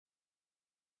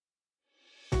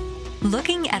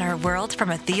Looking at our world from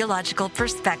a theological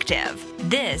perspective.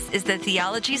 This is the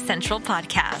Theology Central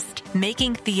Podcast,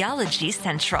 making theology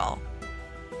central.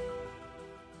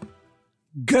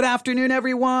 Good afternoon,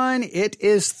 everyone. It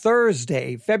is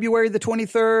Thursday, February the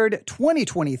 23rd,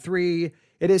 2023.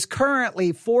 It is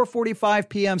currently 4:45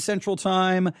 p.m. Central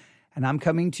Time, and I'm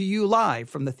coming to you live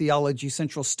from the Theology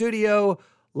Central studio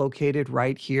located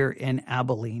right here in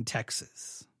Abilene,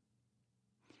 Texas.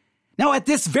 Now, at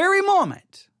this very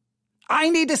moment, I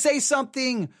need to say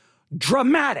something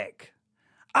dramatic.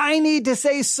 I need to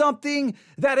say something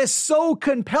that is so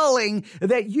compelling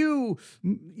that you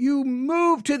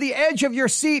move to the edge of your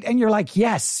seat and you're like,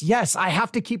 yes, I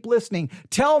have to keep listening.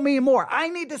 Tell me more. I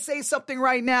need to say something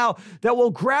right now that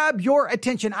will grab your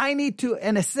attention. I need to,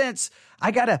 in a sense,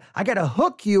 I gotta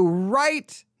hook you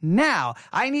right now.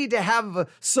 I need to have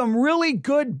some really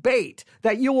good bait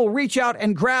that you will reach out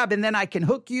and grab, and then I can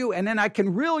hook you, and then I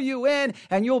can reel you in,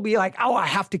 and you'll be like, oh, I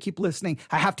have to keep listening.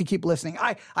 I have to keep listening.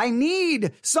 I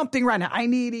need something right now. I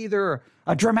need either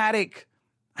dramatic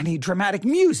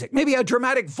music, maybe a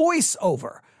dramatic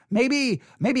voiceover. Maybe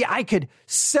I could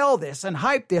sell this and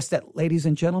hype this that, ladies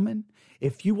and gentlemen,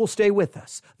 if you will stay with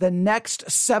us, the next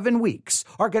 7 weeks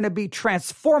are going to be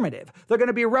transformative. They're going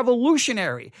to be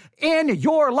revolutionary in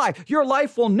your life. Your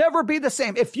life will never be the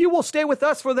same. If you will stay with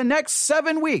us for the next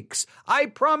 7 weeks, I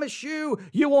promise you,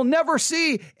 you will never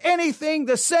see anything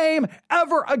the same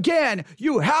ever again.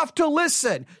 You have to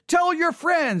listen. Tell your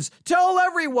friends. Tell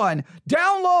everyone.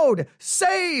 Download.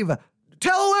 Save.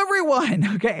 Tell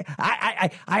everyone. Okay.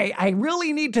 I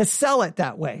really need to sell it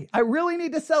that way.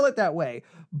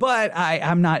 But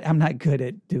I'm not good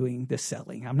at doing the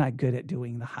selling. I'm not good at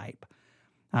doing the hype.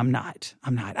 I'm not.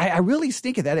 I really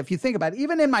stink at that. If you think about it,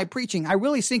 even in my preaching, I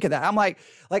really stink at that. I'm like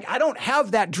I don't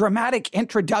have that dramatic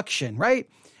introduction, right?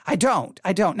 I don't.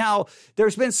 Now,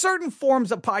 there's been certain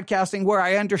forms of podcasting where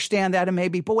I understand that, and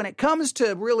maybe, but when it comes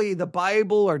to really the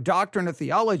Bible or doctrine or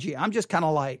theology, I'm just kind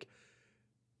of like,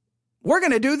 we're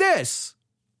going to do this.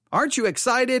 Aren't you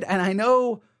excited? And I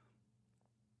know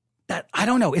that, I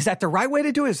don't know, is that the right way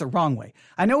to do it? Is the wrong way?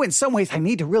 I know in some ways I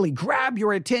need to really grab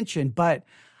your attention, but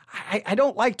I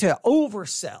don't like to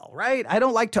oversell, right? I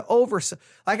don't like to oversell.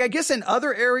 Like, I guess in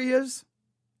other areas,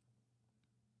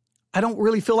 I don't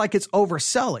really feel like it's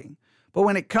overselling. But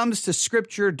when it comes to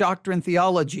scripture, doctrine,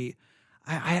 theology,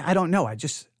 I don't know. I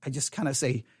just kind of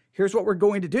say, here's what we're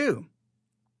going to do.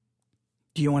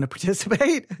 Do you want to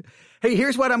participate? Hey,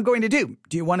 here's what I'm going to do.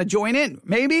 Do you want to join in?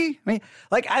 Maybe?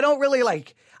 I don't really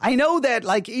I know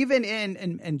that even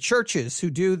in churches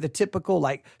who do the typical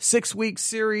 6-week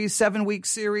series, 7-week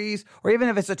series, or even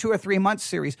if it's a 2 or 3 month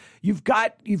series, you've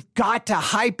got to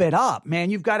hype it up,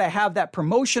 man. You've got to have that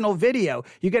promotional video.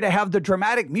 You got to have the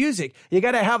dramatic music. You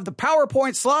got to have the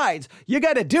PowerPoint slides. You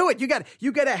got to do it. You got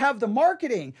to have the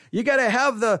marketing. You got to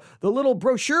have the little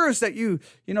brochures that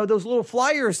those little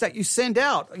flyers that you send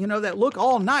out, that look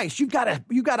all nice. You got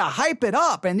to hype it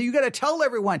up, and you got to tell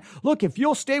everyone, look, if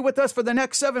you'll stay with us for the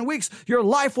next 7 weeks, your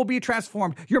life will be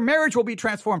transformed. Your marriage will be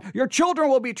transformed. Your children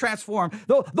will be transformed.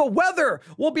 The weather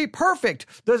will be perfect.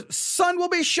 The sun will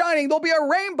be shining. There'll be a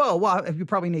rainbow. Well, you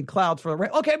probably need clouds for the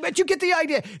rain. Okay, but you get the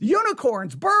idea.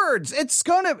 Unicorns, birds. It's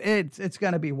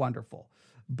gonna be wonderful.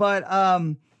 But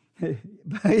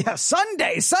yeah,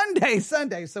 Sunday.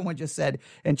 Someone just said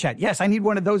in chat, yes, I need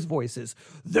one of those voices.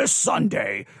 This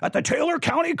Sunday at the Taylor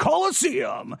County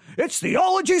Coliseum, it's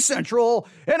Theology Central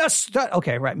and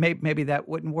okay, right. Maybe that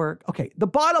wouldn't work. Okay. The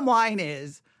bottom line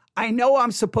is, I know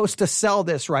I'm supposed to sell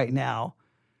this right now,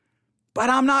 but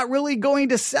I'm not really going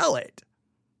to sell it.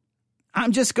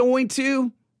 I'm just going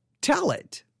to tell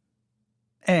it.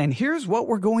 And here's what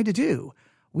we're going to do.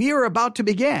 We are about to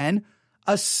begin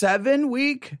a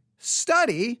 7-week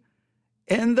study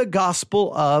in the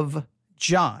Gospel of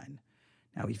John.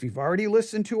 Now, if you've already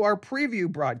listened to our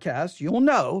preview broadcast, you'll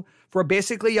know for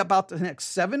basically about the next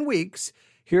 7 weeks,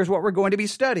 here's what we're going to be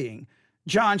studying.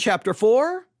 John chapter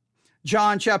 4,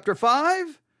 John chapter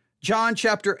 5, John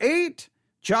chapter 8,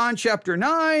 John chapter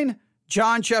 9,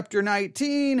 John chapter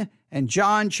 19, and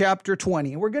John chapter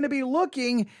 20. And we're going to be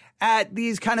looking at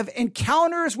these kind of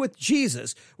encounters with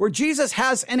Jesus, where Jesus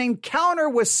has an encounter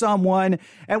with someone.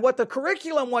 And what the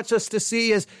curriculum wants us to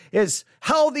see is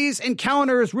how these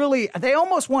encounters really, they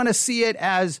almost want to see it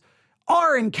as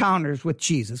our encounters with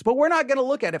Jesus. But we're not going to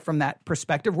look at it from that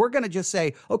perspective. We're going to just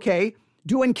say, okay,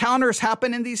 do encounters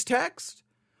happen in these texts?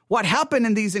 What happened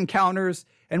in these encounters,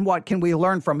 and what can we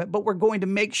learn from it? But we're going to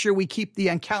make sure we keep the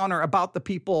encounter about the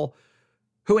people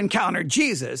who encountered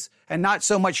Jesus and not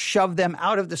so much shove them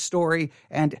out of the story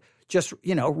and just,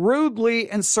 rudely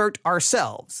insert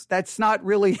ourselves. That's not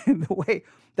really the way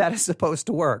that is supposed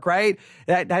to work, right?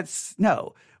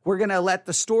 No. We're going to let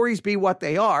the stories be what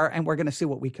they are, and we're going to see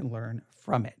what we can learn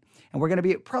from it. And we're going to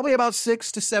be probably about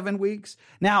 6 to 7 weeks.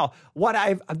 Now,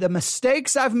 the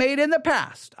mistakes I've made in the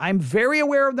past, I'm very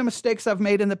aware of the mistakes I've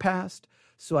made in the past,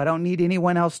 so I don't need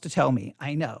anyone else to tell me.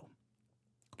 I know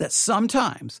that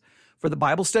sometimes for the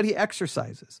Bible study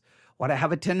exercises, what I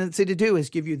have a tendency to do is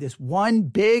give you this one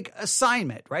big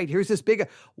assignment, right? Here's this big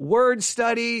word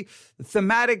study,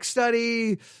 thematic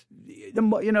study, the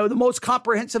most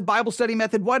comprehensive Bible study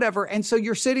method, whatever. And so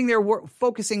you're sitting there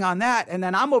focusing on that. And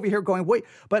then I'm over here going, wait,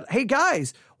 but hey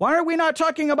guys, why are we not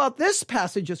talking about this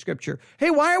passage of scripture?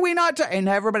 Hey, why are we not? And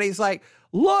everybody's like,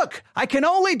 look, I can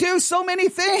only do so many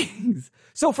things.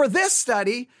 So for this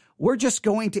study, we're just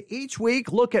going to each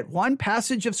week look at one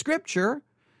passage of scripture.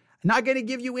 Not going to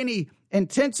give you any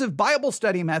intensive Bible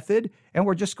study method, and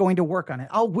we're just going to work on it.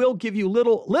 I will give you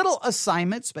little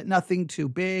assignments, but nothing too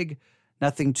big,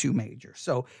 nothing too major.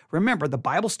 So remember, the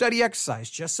Bible study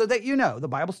exercise, just so that you know, the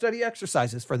Bible study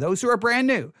exercises, for those who are brand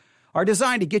new, are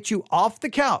designed to get you off the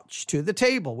couch to the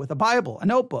table with a Bible, a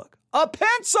notebook, a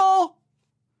pencil,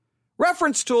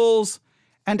 reference tools,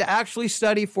 and to actually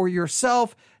study for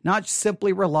yourself, not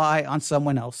simply rely on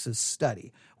someone else's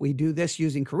study. We do this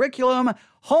using curriculum,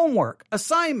 homework,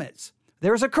 assignments.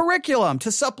 There's a curriculum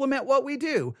to supplement what we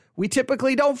do. We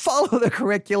typically don't follow the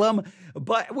curriculum,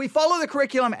 but we follow the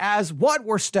curriculum as what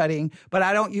we're studying, but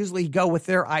I don't usually go with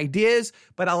their ideas,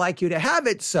 but I like you to have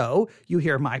it so you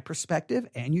hear my perspective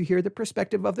and you hear the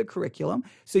perspective of the curriculum.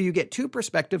 So you get two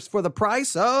perspectives for the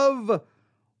price of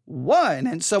one.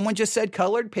 And someone just said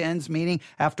colored pens, meaning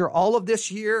after all of this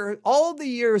year, all the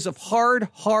years of hard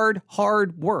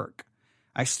work,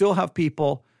 I still have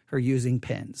people who are using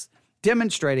pens,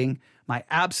 demonstrating my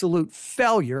absolute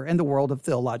failure in the world of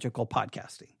theological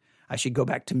podcasting. I should go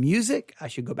back to music. I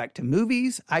should go back to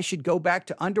movies. I should go back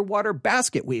to underwater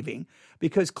basket weaving,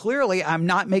 because clearly I'm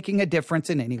not making a difference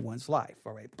in anyone's life.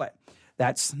 All right. But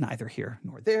that's neither here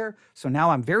nor there. So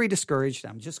now I'm very discouraged.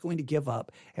 I'm just going to give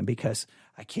up. And because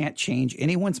I can't change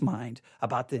anyone's mind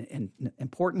about the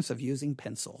importance of using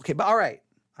pencil. Okay. But all right.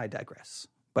 I digress.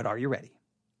 But are you ready?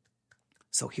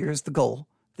 So here's the goal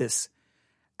this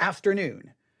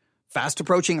afternoon, fast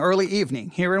approaching early evening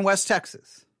here in West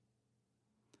Texas.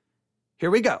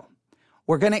 Here we go.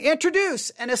 We're going to introduce,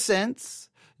 in a sense,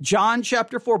 John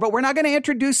chapter 4, but we're not going to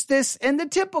introduce this in the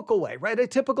typical way, right? A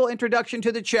typical introduction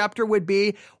to the chapter would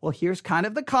be, well, here's kind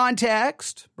of the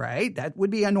context, right? That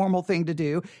would be a normal thing to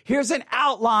do. Here's an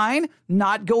outline.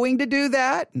 Not going to do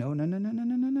that. No,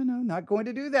 not going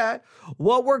to do that.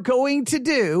 What we're going to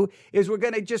do is we're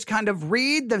going to just kind of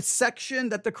read the section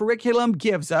that the curriculum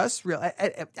gives us.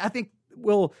 I think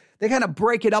they kind of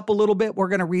break it up a little bit. We're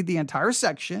going to read the entire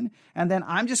section, and then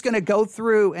I'm just going to go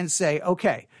through and say,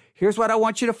 okay, here's what I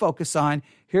want you to focus on.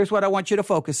 Here's what I want you to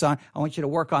focus on. I want you to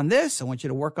work on this. I want you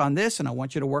to work on this, and I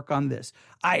want you to work on this.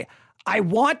 I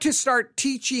want to start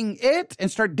teaching it and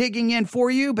start digging in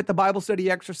for you, but the Bible study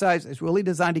exercise is really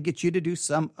designed to get you to do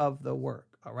some of the work.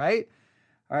 All right.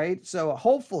 So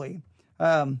hopefully,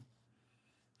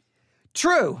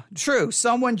 True.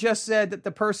 Someone just said that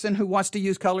the person who wants to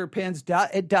use colored pens,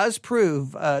 it does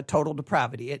prove total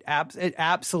depravity. It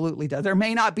absolutely does. There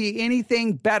may not be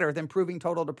anything better than proving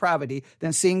total depravity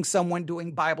than seeing someone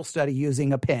doing Bible study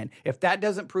using a pen. If that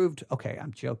doesn't prove, okay,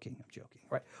 I'm joking,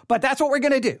 right? But that's what we're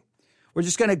going to do. We're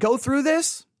just going to go through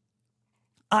this.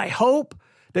 I hope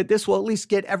that this will at least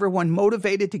get everyone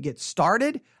motivated to get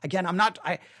started. Again, I'm not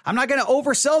going to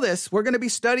oversell this. We're going to be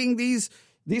studying these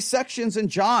sections in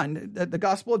John, the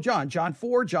Gospel of John, John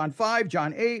 4, John 5,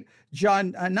 John 8,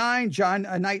 John 9, John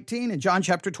 19, and John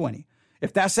chapter 20.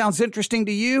 If that sounds interesting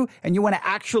to you and you want to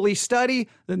actually study,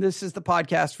 then this is the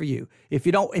podcast for you. If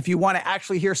you want to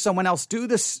actually hear someone else do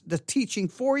the teaching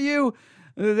for you,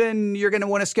 then you're going to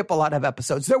want to skip a lot of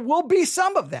episodes. There will be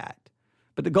some of that,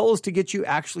 but the goal is to get you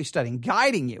actually studying,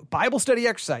 guiding you. Bible study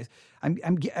exercise.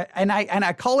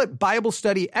 I call it Bible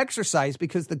study exercise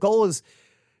because the goal is,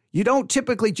 you don't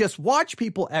typically just watch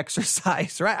people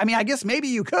exercise, right? I mean, I guess maybe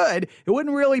you could. It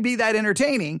wouldn't really be that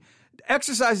entertaining.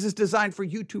 Exercise is designed for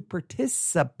you to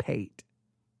participate,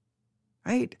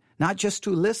 right? Not just to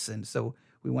listen. So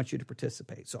we want you to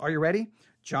participate. So are you ready?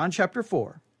 John chapter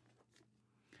 4.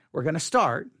 We're going to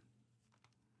start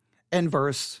in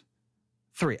verse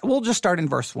 3. We'll just start in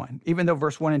verse 1, even though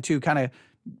verse 1 and 2 kind of,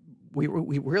 we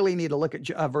really need to look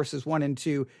at verses 1 and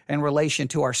 2 in relation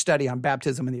to our study on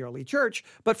baptism in the early church.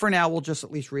 But for now, we'll just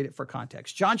at least read it for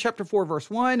context. John chapter 4, verse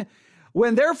 1.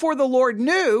 When therefore the Lord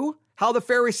knew how the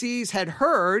Pharisees had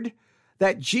heard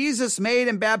that Jesus made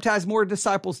and baptized more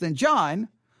disciples than John,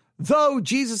 though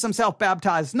Jesus himself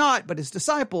baptized not, but his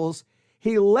disciples,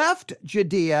 he left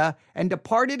Judea and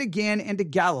departed again into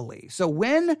Galilee. So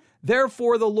when,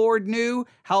 therefore, the Lord knew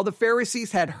how the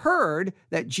Pharisees had heard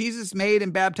that Jesus made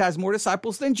and baptized more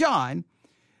disciples than John,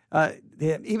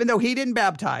 even though he didn't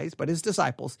baptize, but his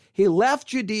disciples, he left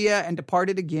Judea and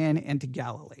departed again into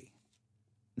Galilee.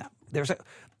 Now,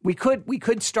 we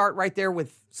could start right there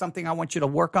with something I want you to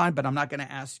work on, but I'm not going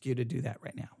to ask you to do that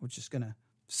right now. We're just going to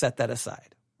set that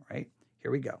aside. All right, here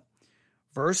we go.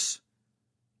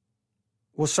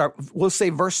 We'll say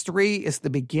verse 3 is the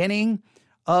beginning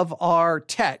of our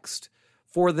text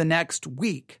for the next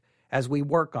week as we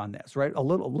work on this, right?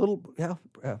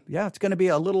 It's going to be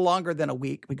a little longer than a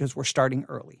week because we're starting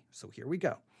early. So here we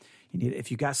go.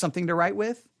 If you got something to write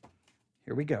with,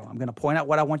 here we go. I'm going to point out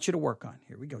what I want you to work on.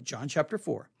 Here we go. John chapter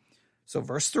 4. So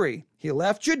verse 3, he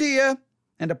left Judea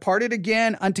and departed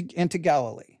again into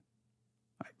Galilee.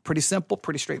 All right, pretty simple,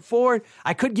 pretty straightforward.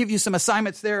 I could give you some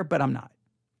assignments there, but I'm not.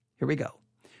 Here we go.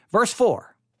 Verse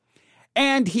 4,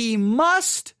 and he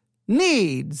must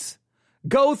needs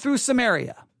go through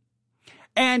Samaria.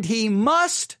 And he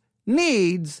must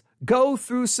needs go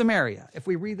through Samaria. If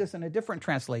we read this in a different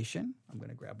translation, I'm going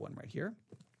to grab one right here.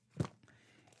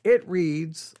 It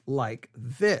reads like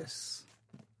this.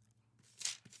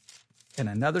 In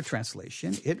another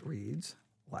translation, it reads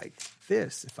like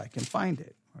this, if I can find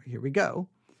it. All right, here we go.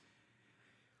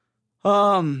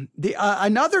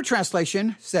 Another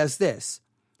translation says this.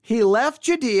 He left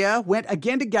Judea, went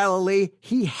again to Galilee.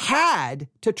 He had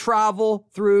to travel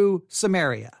through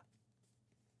Samaria.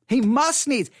 He must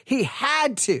needs, he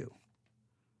had to.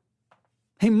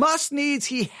 He must needs,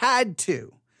 he had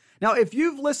to. Now, if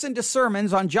you've listened to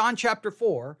sermons on John chapter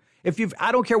 4,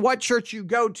 I don't care what church you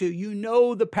go to, you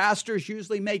know the pastors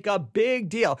usually make a big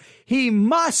deal. He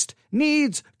must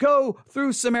needs go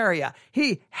through Samaria.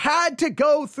 He had to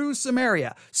go through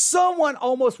Samaria. Someone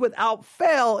almost without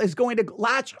fail is going to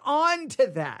latch on to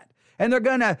that. And they're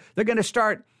going to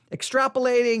start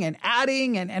extrapolating and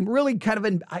adding and really kind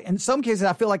of, in some cases,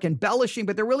 I feel like embellishing,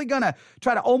 but they're really going to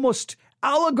try to almost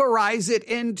allegorize it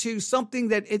into something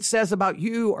that it says about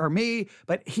you or me,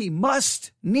 but he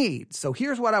must need. So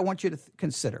here's what I want you to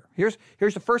consider. Here's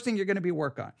the first thing you're going to be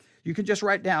work on. You can just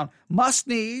write down must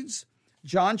needs,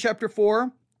 John chapter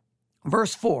 4,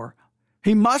 verse 4.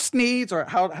 He must needs, or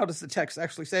how does the text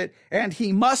actually say it? And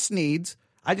he must needs,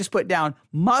 I just put down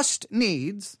must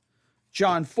needs,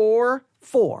 John 4,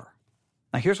 4.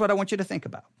 Now here's what I want you to think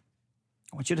about.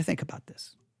 I want you to think about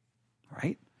this, all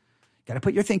right? Got to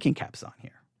put your thinking caps on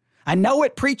here. I know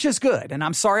it preaches good, and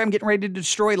I'm sorry I'm getting ready to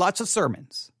destroy lots of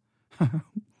sermons.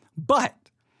 But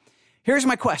here's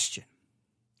my question.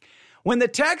 When the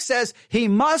text says he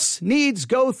must needs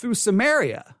go through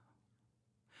Samaria,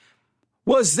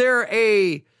 was there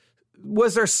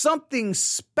something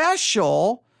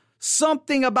special,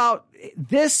 something about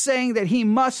this saying that he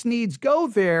must needs go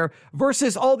there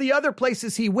versus all the other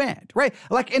places he went, right?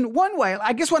 Like in one way,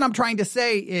 I guess what I'm trying to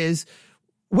say is,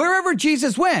 wherever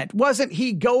Jesus went, wasn't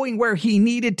he going where he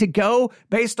needed to go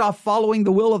based off following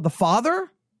the will of the Father?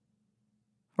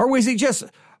 Or was he just,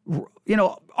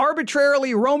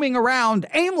 arbitrarily roaming around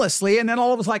aimlessly and then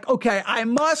all of us like, okay, I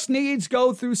must needs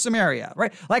go through Samaria,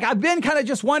 right? Like I've been kind of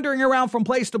just wandering around from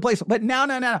place to place, but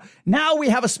now we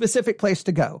have a specific place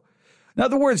to go. In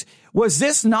other words, was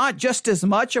this not just as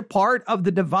much a part of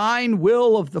the divine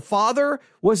will of the Father?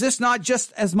 Was this not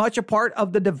just as much a part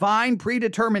of the divine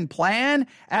predetermined plan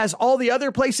as all the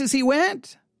other places he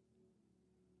went?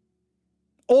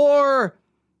 Or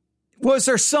was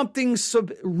there something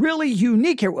really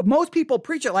unique here? Most people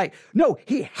preach it like, no,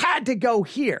 he had to go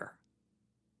here.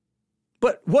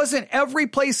 But wasn't every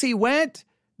place he went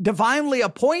divinely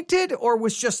appointed, or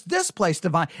was just this place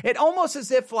divine? It almost as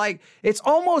if it's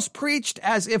almost preached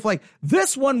as if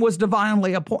this one was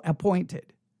divinely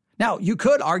appointed. Now you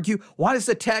could argue, why does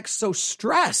the text so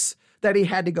stress that he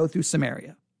had to go through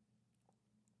Samaria?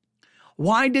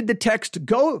 Why did the text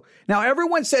go? Now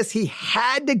everyone says he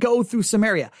had to go through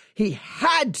Samaria. He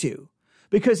had to,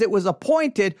 because it was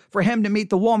appointed for him to meet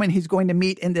the woman he's going to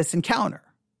meet in this encounter.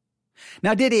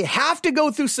 Now, did he have to go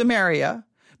through Samaria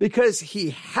because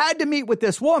he had to meet with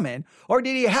this woman, or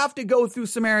did he have to go through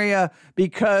Samaria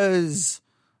because,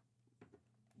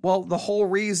 the whole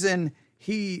reason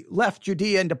he left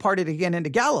Judea and departed again into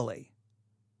Galilee?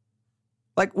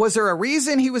 Was there a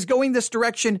reason he was going this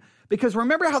direction? Because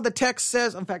remember how the text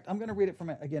says, in fact, I'm going to read it from,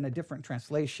 a different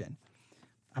translation.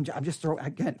 I'm just throwing,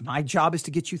 again, my job is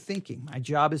to get you thinking. My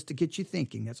job is to get you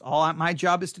thinking. That's all my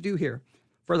job is to do here.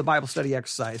 for the Bible study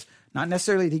exercise, not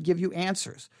necessarily to give you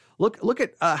answers. Look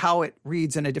at how it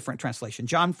reads in a different translation.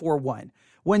 John 4:1.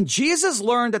 When Jesus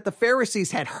learned that the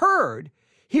Pharisees had heard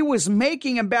he was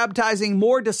making and baptizing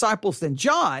more disciples than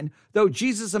John, though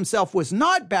Jesus himself was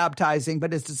not baptizing,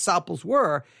 but his disciples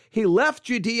were, he left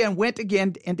Judea and went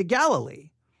again into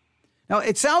Galilee. Now,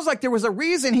 it sounds like there was a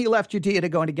reason he left Judea to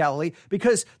go into Galilee,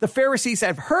 because the Pharisees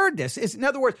have heard this. In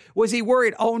other words, was he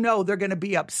worried, oh no, they're going to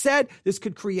be upset, this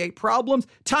could create problems,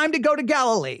 time to go to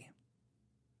Galilee?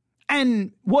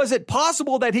 And was it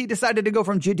possible that he decided to go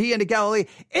from Judea into Galilee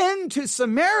into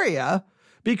Samaria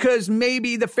because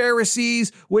maybe the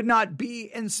Pharisees would not be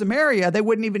in Samaria? They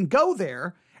wouldn't even go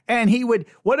there. And he would,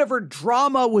 whatever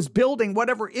drama was building,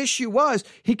 whatever issue was,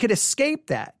 he could escape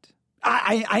that.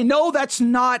 I know that's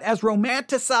not as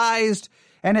romanticized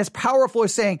and as powerful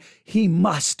as saying he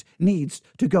needs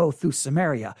to go through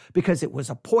Samaria because it was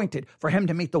appointed for him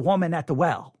to meet the woman at the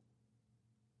well.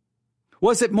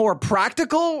 Was it more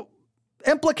practical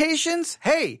implications?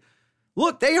 Hey,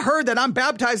 look, they heard that I'm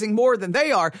baptizing more than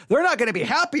they are. They're not going to be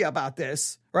happy about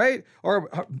this, right? Or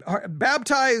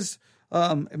baptize,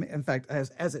 in fact,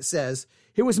 as it says,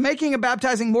 he was making and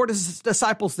baptizing more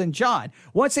disciples than John.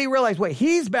 Once he realized, wait,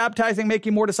 he's baptizing,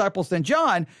 making more disciples than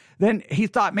John, then he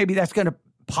thought maybe that's going to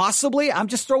possibly, I'm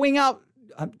just throwing out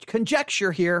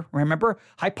conjecture here. Remember,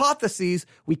 hypotheses,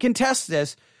 we can test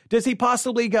this. Does he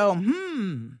possibly go,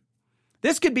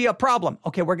 this could be a problem.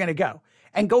 Okay, we're going to go.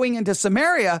 And going into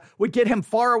Samaria would get him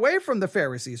far away from the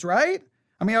Pharisees, right?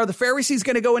 I mean, are the Pharisees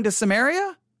going to go into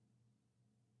Samaria?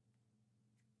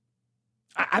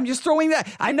 I'm just throwing that.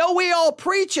 I know we all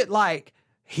preach it like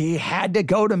he had to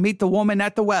go to meet the woman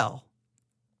at the well.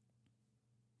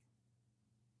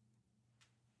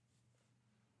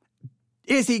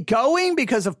 Is he going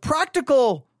because of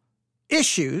practical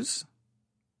issues,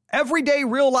 everyday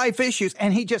real life issues,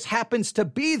 and he just happens to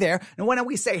be there? And when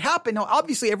we say happen, now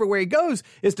obviously everywhere he goes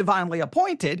is divinely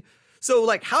appointed. So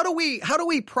like, how do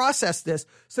we process this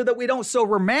so that we don't so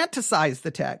romanticize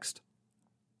the text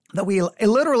that we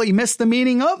literally miss the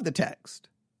meaning of the text?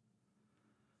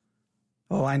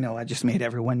 Oh, I know, I just made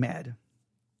everyone mad.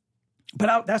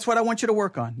 But that's what I want you to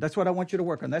work on. That's what I want you to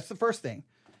work on. That's the first thing.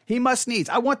 He must needs.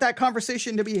 I want that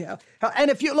conversation to be,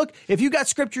 and if you got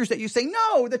scriptures that you say,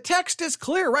 no, the text is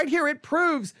clear right here. It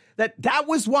proves that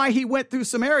was why he went through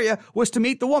Samaria, was to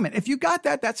meet the woman. If you got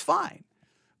that, that's fine.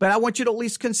 But I want you to at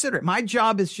least consider it. My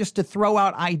job is just to throw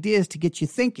out ideas to get you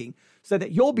thinking so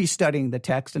that you'll be studying the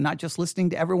text and not just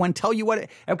listening to everyone tell you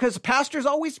because pastors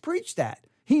always preach that.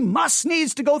 He must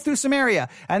needs to go through Samaria.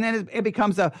 And then it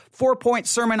becomes a 4-point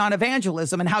sermon on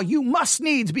evangelism and how you must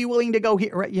needs be willing to go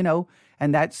here,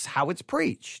 and that's how it's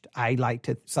preached. I like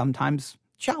to sometimes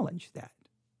challenge that,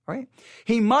 right?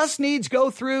 He must needs go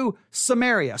through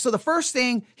Samaria. So the first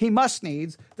thing he must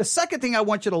needs, the second thing I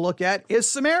want you to look at is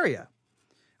Samaria.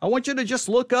 I want you to just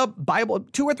look up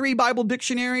 2 or 3 Bible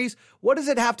dictionaries. What does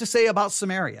it have to say about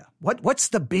Samaria? What's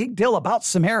the big deal about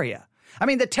Samaria? I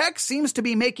mean, the text seems to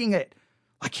be making it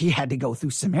like he had to go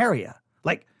through Samaria,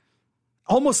 like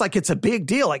almost like it's a big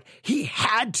deal, like he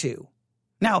had to.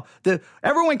 Now,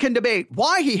 everyone can debate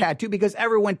why he had to, because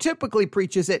everyone typically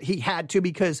preaches it he had to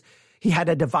because he had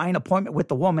a divine appointment with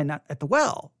the woman at the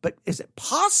well. But is it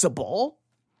possible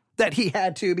that he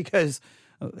had to because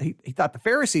he thought the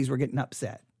Pharisees were getting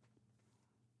upset?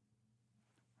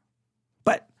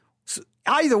 But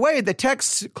either way, the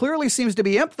text clearly seems to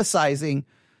be emphasizing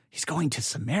he's going to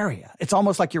Samaria. It's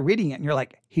almost like you're reading it and you're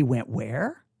like, he went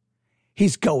where?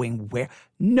 He's going where?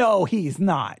 No, he's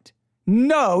not.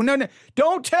 No.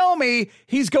 Don't tell me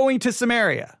he's going to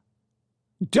Samaria.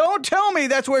 Don't tell me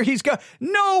that's where he's going.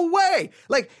 No way.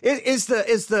 Like, is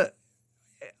the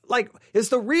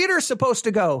reader supposed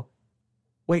to go,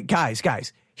 wait, guys,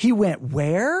 he went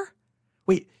where?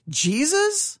 Wait,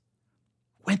 Jesus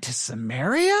went to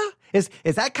Samaria? Is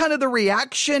that kind of the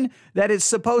reaction that it's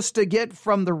supposed to get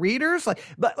from the readers?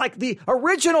 Like the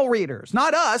original readers,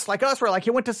 not us, like us, we're like,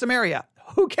 he went to Samaria.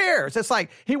 Who cares? It's like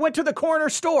he went to the corner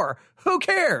store. Who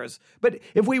cares? But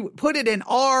if we put it in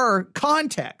our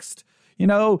context,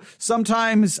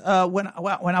 sometimes when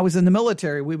I was in the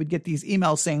military, we would get these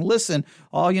emails saying, listen,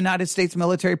 all United States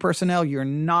military personnel, you're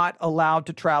not allowed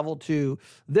to travel to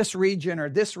this region or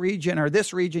this region or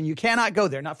this region. You cannot go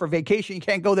there, not for vacation. You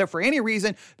can't go there for any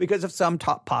reason because of some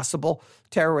possible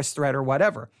terrorist threat or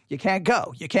whatever. You can't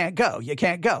go.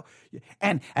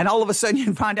 And all of a sudden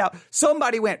you find out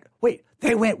somebody went, wait,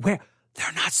 they went where?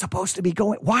 They're not supposed to be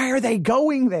going. Why are they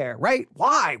going there, right?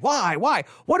 Why?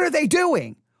 What are they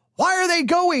doing? Why are they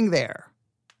going there?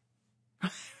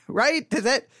 Right? Does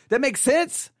that make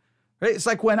sense? Right? It's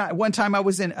like one time I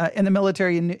was in the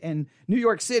military in New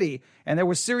York City, and there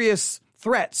were serious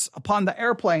threats upon the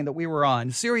airplane that we were on,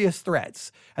 serious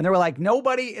threats. And they were like,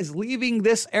 nobody is leaving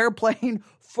this airplane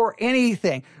for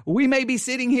anything. We may be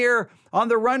sitting here on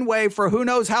the runway for who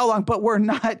knows how long, but we're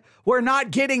not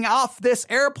getting off this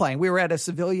airplane. We were at a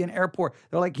civilian airport.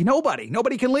 They're like,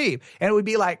 nobody can leave. And it would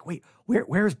be like, wait,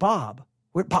 where's Bob?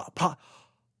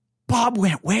 Bob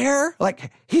went where?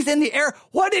 Like, he's in the air.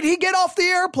 What did he get off the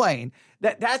airplane?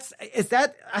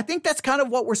 I think that's kind of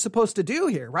what we're supposed to do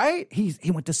here, right? He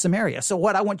went to Samaria. So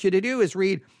what I want you to do is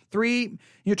read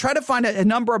try to find a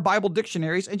number of Bible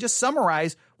dictionaries and just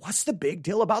summarize, what's the big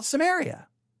deal about Samaria?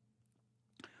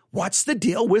 What's the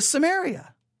deal with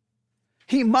Samaria?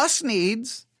 He must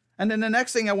needs. And then the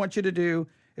next thing I want you to do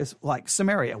is like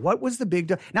Samaria. What was the big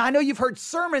deal? Now, I know you've heard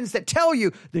sermons that tell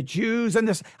you the Jews and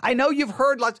this. I know you've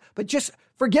heard lots, but just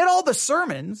forget all the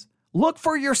sermons. Look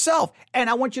for yourself. And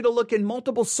I want you to look in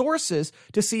multiple sources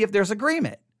to see if there's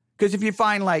agreement. Because if you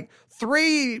find like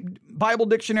 3 Bible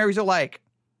dictionaries are like,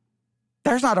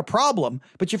 there's not a problem,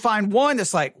 but you find one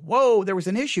that's like, whoa, there was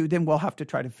an issue, then we'll have to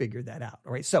try to figure that out.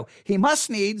 All right. So he must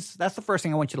needs, that's the first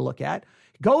thing I want you to look at.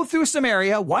 Go through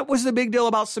Samaria. What was the big deal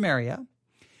about Samaria?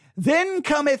 Then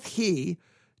cometh he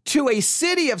to a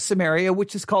city of Samaria,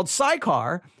 which is called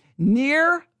Sychar,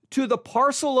 near to the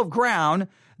parcel of ground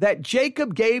that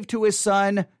Jacob gave to his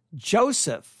son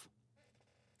Joseph.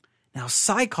 Now,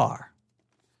 Sychar,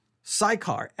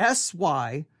 Sychar,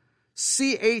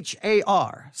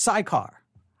 Sychar.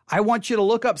 I want you to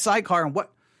look up Sychar and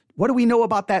what do we know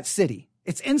about that city?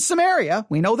 It's in Samaria.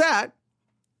 We know that.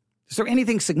 Is there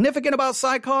anything significant about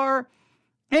Sychar?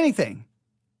 Anything?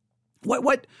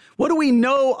 What do we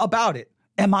know about it?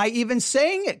 Am I even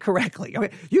saying it correctly? I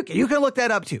mean, you can look that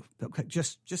up too. Okay,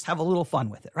 just have a little fun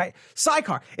with it, right?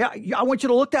 Sychar. Yeah, I want you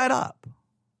to look that up.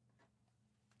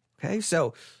 Okay,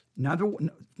 so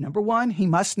number one, he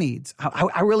must needs.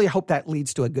 I really hope that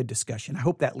leads to a good discussion.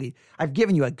 I've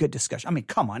given you a good discussion. I mean,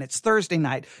 come on, it's Thursday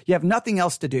night. You have nothing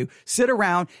else to do. Sit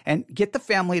around and get the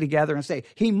family together and say,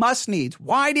 he must needs.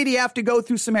 Why did he have to go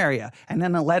through Samaria? And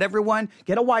then let everyone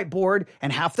get a whiteboard,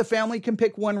 and half the family can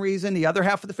pick one reason. The other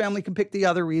half of the family can pick the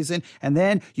other reason. And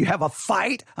then you have a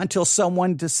fight until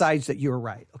someone decides that you're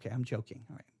right. Okay, I'm joking.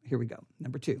 All right, here we go.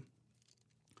 Number 2.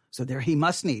 So there he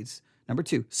must needs. Number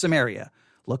 2, Samaria.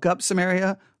 Look up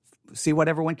Samaria, see what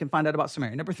everyone can find out about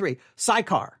Samaria. Number 3,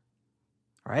 Sychar, all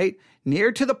right,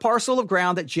 near to the parcel of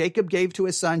ground that Jacob gave to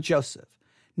his son Joseph.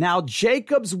 Now,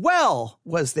 Jacob's well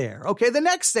was there. Okay, the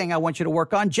next thing I want you to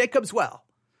work on, Jacob's well.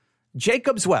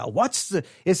 Jacob's well.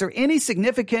 Is there any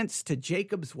significance to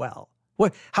Jacob's well?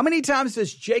 How many times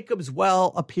does Jacob's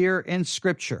well appear in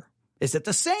Scripture? Is it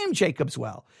the same Jacob's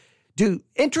well? Do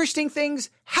interesting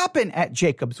things happen at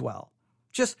Jacob's well?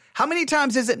 Just how many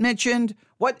times is it mentioned?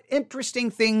 What interesting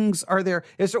things are there?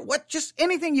 Is there just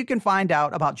anything you can find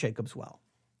out about Jacob's well?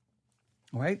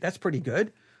 All right, that's pretty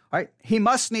good. All right, he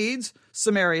must needs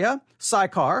Samaria,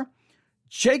 Sychar,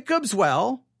 Jacob's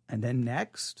well, and then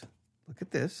next, look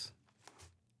at this.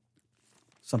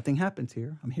 Something happens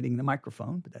here. I'm hitting the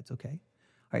microphone, but that's okay.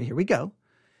 All right, here we go.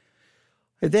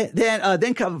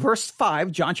 Then come verse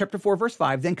 5, John chapter 4, verse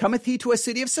 5. Then cometh he to a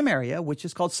city of Samaria, which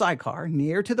is called Sychar,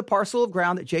 near to the parcel of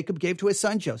ground that Jacob gave to his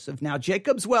son Joseph. Now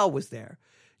Jacob's well was there.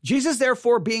 Jesus,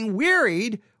 therefore, being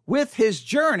wearied with his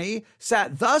journey,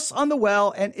 sat thus on the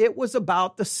well, and it was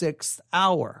about the 6th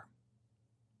hour.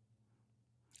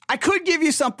 I could give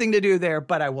you something to do there,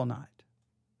 but I will not.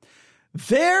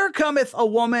 There cometh a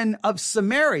woman of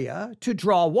Samaria to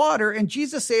draw water, and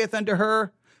Jesus saith unto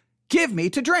her, Give me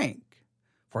to drink.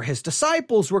 For his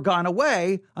disciples were gone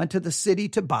away unto the city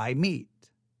to buy meat.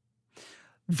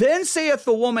 Then saith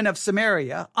the woman of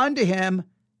Samaria unto him,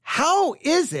 How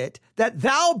is it that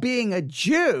thou, being a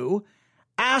Jew,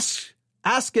 askest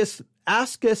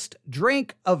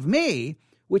drink of me,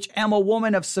 which am a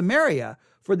woman of Samaria?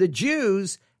 For the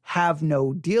Jews have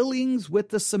no dealings with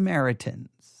the Samaritans.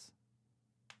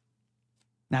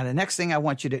 Now, the next thing I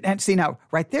want you to, and see now,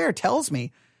 right there tells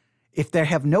me, if they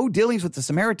have no dealings with the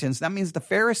Samaritans, that means the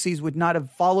Pharisees would not have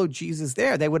followed Jesus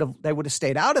there. They would have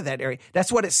stayed out of that area.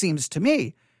 That's what it seems to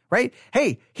me, right?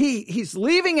 Hey, he's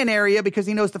leaving an area because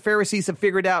he knows the Pharisees have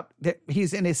figured out that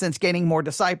he's, in a sense, gaining more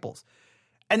disciples.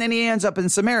 And then he ends up in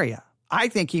Samaria. I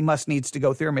think he must needs to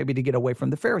go there maybe to get away from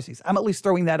the Pharisees. I'm at least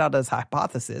throwing that out as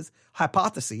hypotheses.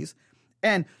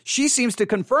 And she seems to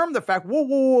confirm the fact,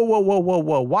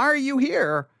 whoa. Why are you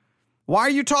here? Why are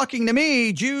you talking to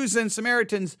me? Jews and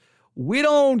Samaritans, we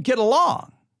don't get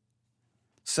along.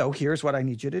 So here's what I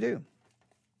need you to do.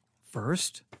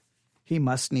 First, he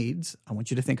must needs. I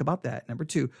want you to think about that. Number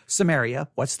 2, Samaria.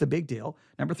 What's the big deal?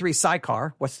 Number 3,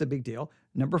 Sychar. What's the big deal?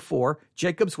 Number 4,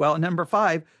 Jacob's well. And number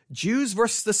 5, Jews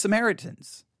versus the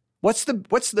Samaritans. What's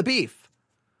the beef?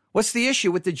 What's the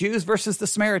issue with the Jews versus the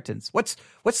Samaritans? What's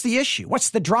the issue?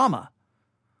 What's the drama?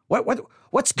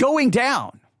 What's going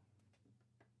down?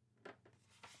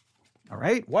 All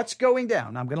right, what's going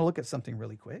down? I'm going to look at something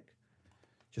really quick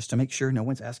just to make sure no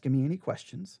one's asking me any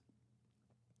questions.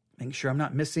 Make sure I'm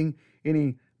not missing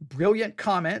any brilliant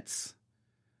comments.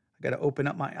 I got to open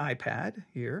up my iPad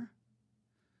here.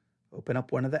 Open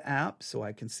up one of the apps so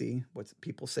I can see what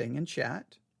people saying in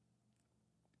chat.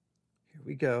 Here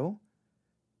we go.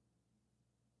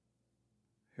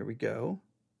 Here we go.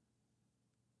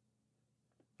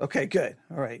 Okay, good.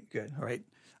 All right, good. All right.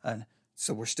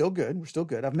 So we're still good. We're still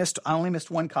good. I only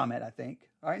missed one comment, I think.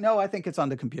 All right. No, I think it's on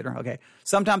the computer. Okay.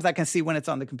 Sometimes I can see when it's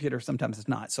on the computer. Sometimes it's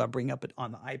not. So I bring up it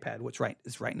on the iPad, which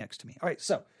is right next to me. All right.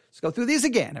 So let's go through these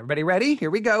again. Everybody ready? Here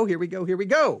we go. Here we go. Here we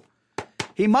go.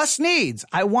 He must needs.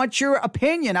 I want your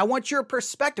opinion. I want your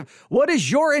perspective. What is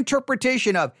your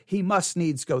interpretation of he must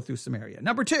needs go through Samaria?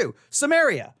 Number 2,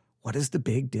 Samaria. What is the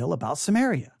big deal about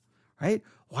Samaria? Right?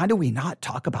 Why do we not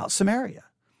talk about Samaria?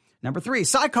 Number 3,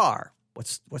 Sychar.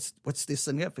 What's the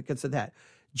significance of that?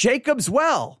 Jacob's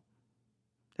well.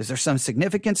 Is there some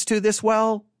significance to this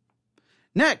well?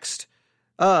 Next,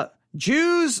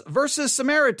 Jews versus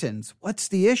Samaritans. What's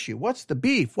the issue? What's the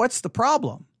beef? What's the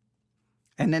problem?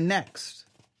 And then next,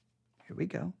 here we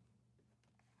go.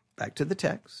 Back to the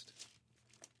text.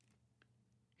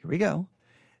 Here we go.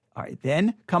 All right.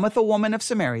 Then cometh a woman of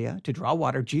Samaria to draw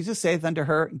water. Jesus saith unto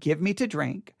her, Give me to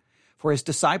drink. For his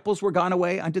disciples were gone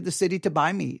away unto the city to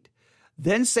buy meat.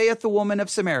 Then saith the woman of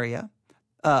Samaria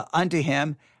unto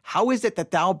him, How is it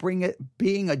that thou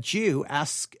being a Jew,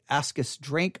 askest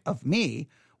drink of me,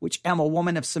 which am a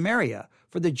woman of Samaria?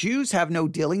 For the Jews have no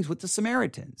dealings with the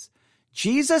Samaritans.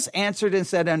 Jesus answered and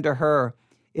said unto her,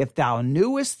 If thou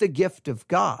knewest the gift of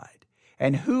God,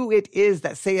 and who it is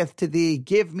that saith to thee,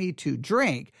 Give me to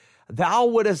drink, thou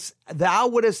wouldest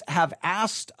have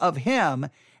asked of him,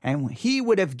 and he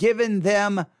would have given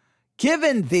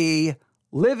thee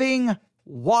living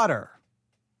water.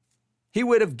 He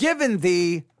would have given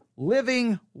thee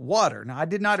living water. Now, I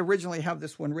did not originally have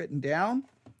this one written down,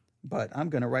 but I'm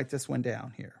going to write this one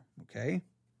down here, okay?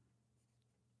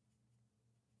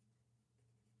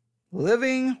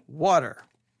 Living water.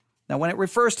 Now, when it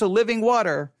refers to living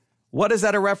water, what is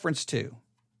that a reference to?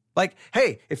 Like,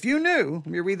 hey, if you knew, let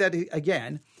me read that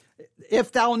again.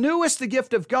 If thou knewest the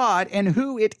gift of God, and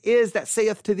who it is that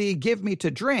saith to thee, Give me to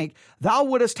drink, thou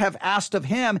wouldest have asked of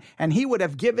him, and he would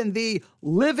have given thee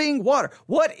living water.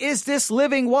 What is this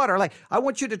living water? Like, I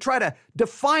want you to try to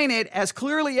define it as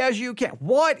clearly as you can.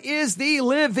 What is the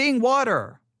living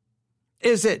water?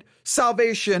 Is it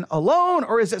salvation alone,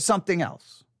 or is it something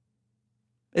else?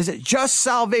 Is it just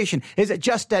salvation? Is it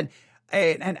just an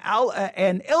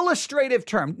illustrative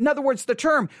term? In other words, the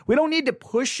term, we don't need to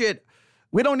push it.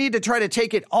 We don't need to try to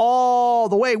take it all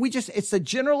the way. It's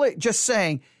generally just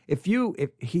saying, if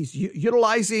he's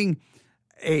utilizing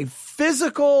a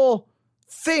physical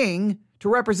thing to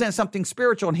represent something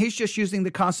spiritual, and he's just using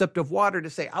the concept of water to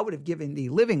say, I would have given thee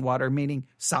living water, meaning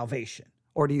salvation.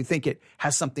 Or do you think it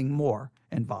has something more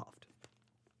involved?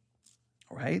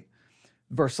 All right.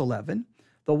 Verse 11.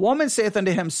 The woman saith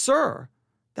unto him, Sir,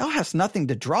 thou hast nothing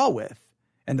to draw with,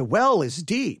 and the well is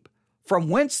deep. From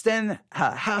whence then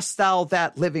hast thou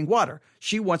that living water?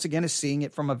 She once again is seeing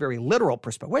it from a very literal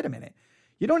perspective. Wait a minute.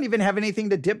 You don't even have anything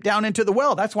to dip down into the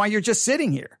well. That's why you're just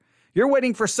sitting here. You're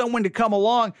waiting for someone to come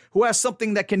along who has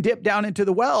something that can dip down into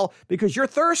the well because you're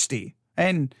thirsty.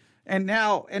 And you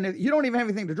don't even have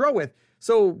anything to draw with.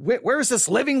 So where's this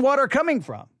living water coming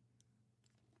from?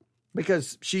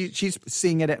 Because she's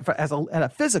seeing it as a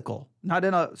physical, not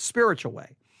in a spiritual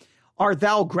way. Art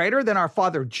thou greater than our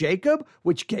father Jacob,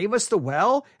 which gave us the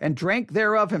well and drank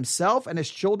thereof himself and his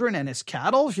children and his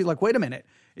cattle? She's like, wait a minute,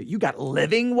 you got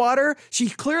living water? She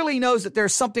clearly knows that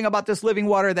there's something about this living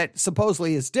water that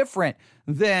supposedly is different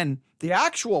than the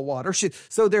actual water.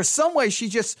 So there's some way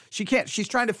she's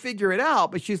trying to figure it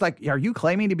out, but she's like, are you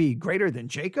claiming to be greater than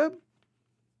Jacob?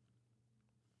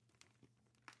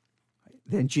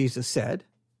 Then Jesus said,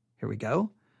 here we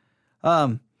go.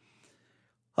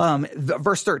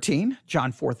 Verse 13,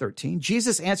 John 4:13,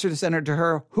 Jesus answered and said unto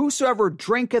her, Whosoever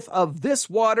drinketh of this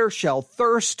water shall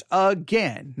thirst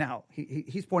again. Now,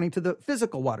 he's pointing to the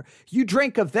physical water. You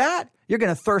drink of that, you're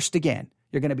going to thirst again.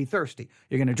 You're going to be thirsty.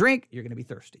 You're going to drink, you're going to be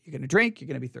thirsty. You're going to drink, you're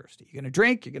going to be thirsty. You're going to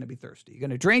drink, you're going to be thirsty. You're going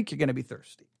to drink, you're going to be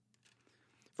thirsty.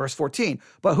 Verse 14,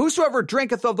 but whosoever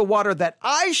drinketh of the water that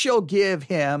I shall give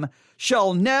him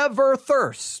shall never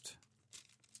thirst.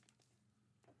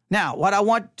 Now,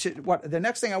 the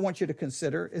next thing I want you to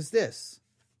consider is this.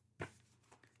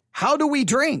 How do we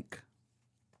drink?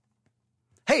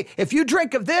 Hey, if you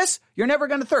drink of this, you're never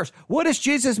going to thirst. What does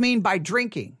Jesus mean by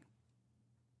drinking?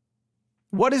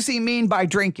 What does he mean by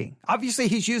drinking? Obviously,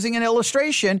 he's using an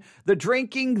illustration. The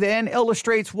drinking then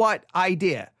illustrates what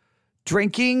idea?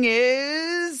 Drinking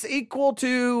is equal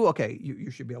to, okay, you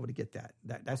should be able to get that.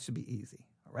 That should be easy,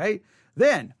 all right?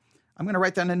 Then, I'm going to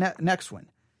write down the next one.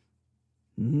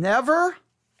 Never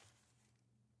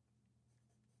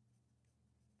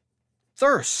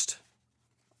thirst.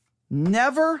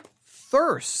 Never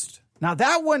thirst. Now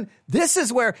that one, this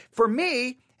is where, for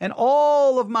me, and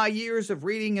all of my years of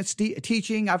reading and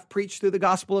teaching, I've preached through the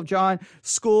Gospel of John,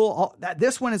 school,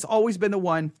 this one has always been the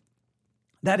one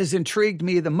that has intrigued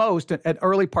me the most at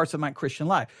early parts of my Christian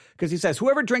life. Because he says,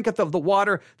 whoever drinketh of the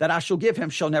water that I shall give him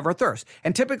shall never thirst.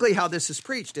 And typically how this is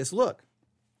preached is, look,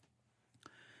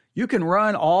 you can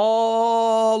run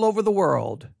all over the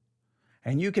world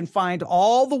and you can find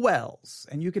all the wells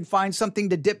and you can find something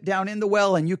to dip down in the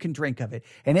well and you can drink of it.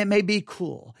 And it may be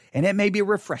cool and it may be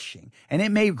refreshing and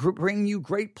it may bring you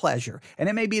great pleasure and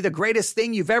it may be the greatest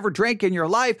thing you've ever drank in your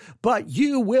life, but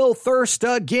you will thirst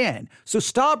again. So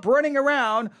stop running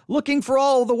around looking for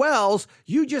all the wells.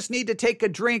 You just need to take a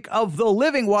drink of the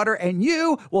living water and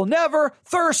you will never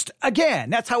thirst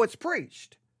again. That's how it's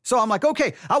preached. So I'm like,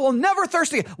 okay, I will never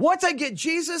thirst again. Once I get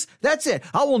Jesus, that's it.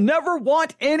 I will never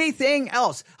want anything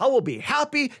else. I will be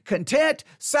happy, content,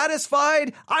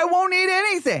 satisfied. I won't need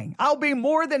anything. I'll be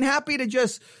more than happy to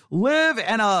just live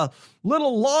in a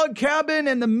little log cabin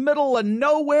in the middle of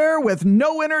nowhere with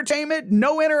no entertainment,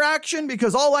 no interaction,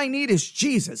 because all I need is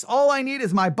Jesus. All I need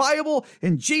is my Bible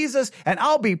and Jesus, and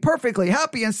I'll be perfectly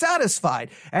happy and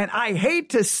satisfied. And I hate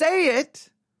to say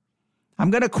it. I'm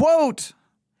going to quote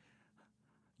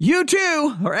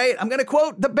U2, all right? I'm going to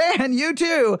quote the band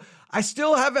U2. I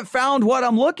still haven't found what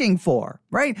I'm looking for,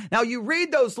 right? Now, you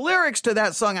read those lyrics to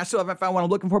that song, I still haven't found what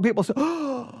I'm looking for. People say,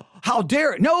 oh, how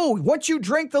dare it? No, once you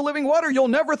drink the living water, you'll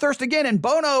never thirst again. And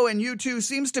Bono and U2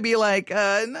 seems to be like,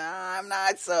 no, I'm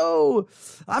not so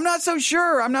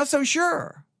sure. I'm not so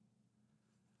sure.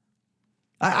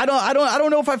 I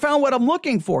don't know if I found what I'm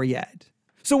looking for yet.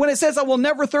 So when it says I will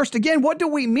never thirst again, what do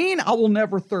we mean I will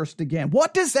never thirst again?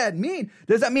 What does that mean?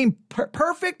 Does that mean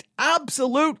perfect,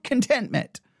 absolute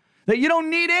contentment? That you don't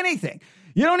need anything.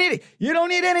 You don't need it. You don't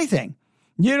need anything.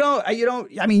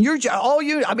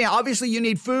 Obviously you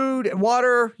need food and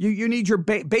water. You need your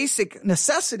basic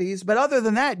necessities. But other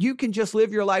than that, you can just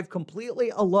live your life completely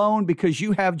alone because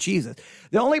you have Jesus.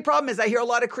 The only problem is I hear a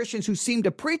lot of Christians who seem to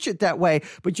preach it that way,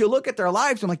 but you look at their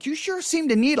lives, I'm like, you sure seem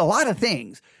to need a lot of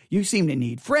things. You seem to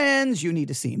need friends. You need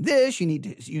to see this. You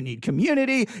need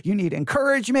community. You need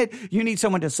encouragement. You need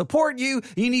someone to support you.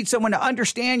 You need someone to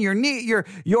understand your need,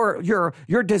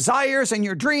 your desires and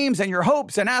your dreams and your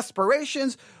hopes and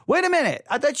aspirations. Wait a minute.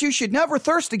 I thought you should never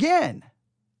thirst again.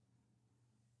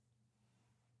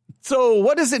 So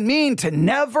what does it mean to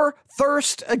never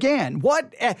thirst again?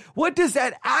 What does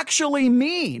that actually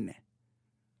mean?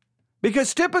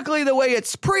 Because typically the way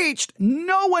it's preached,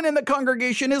 no one in the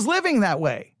congregation is living that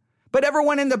way. But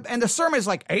everyone in the sermon is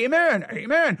like, amen,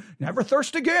 amen, never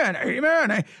thirst again,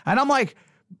 amen. And I'm like,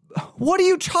 what are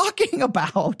you talking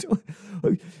about?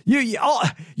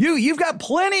 You've got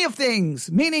plenty of things,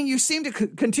 meaning you seem to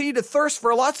continue to thirst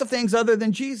for lots of things other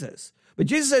than Jesus. But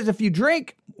Jesus says if you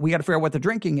drink, we got to figure out what the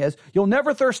drinking is, you'll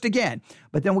never thirst again.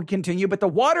 But then we continue, but the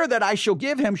water that I shall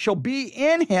give him shall be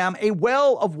in him a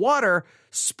well of water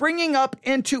springing up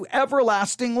into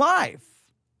everlasting life.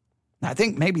 Now, I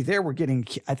think maybe they were getting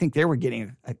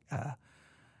a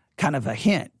kind of a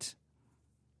hint.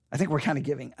 I think we're kind of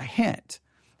giving a hint.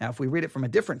 Now, if we read it from a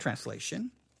different translation,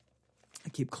 I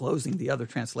keep closing the other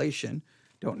translation.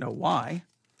 Don't know why,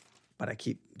 but I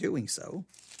keep doing so.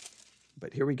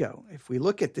 But here we go. If we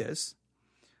look at this,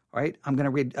 all right, I'm going to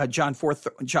read John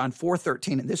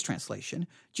 4:13 in this translation.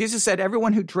 Jesus said,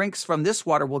 everyone who drinks from this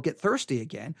water will get thirsty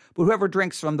again, but whoever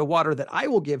drinks from the water that I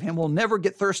will give him will never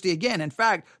get thirsty again. In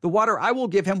fact, the water I will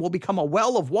give him will become a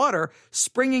well of water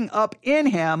springing up in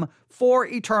him for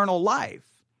eternal life.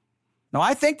 Now,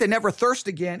 I think the never thirst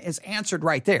again is answered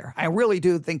right there. I really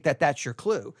do think that that's your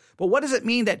clue. But what does it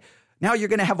mean that now you're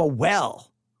going to have a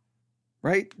well,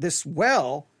 right? This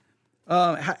well,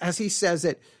 as he says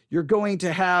it, you're going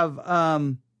to have,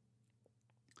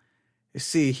 let's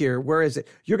see here, where is it?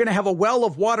 You're going to have a well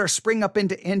of water spring up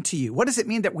into you. What does it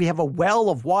mean that we have a well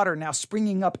of water now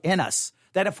springing up in us?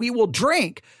 that if we will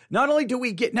drink, not only do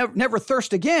we get never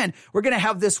thirst again, we're going to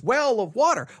have this well of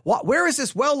water. Where is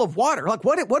this well of water? Like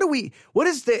what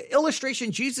is the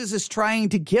illustration Jesus is trying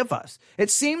to give us? It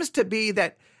seems to be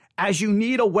that as you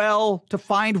need a well to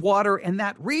find water in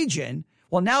that region,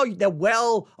 well, now the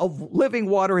well of living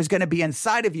water is going to be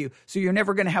inside of you, so you're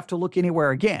never going to have to look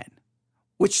anywhere again,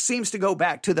 which seems to go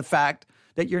back to the fact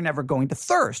that you're never going to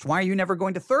thirst. Why are you never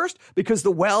going to thirst? Because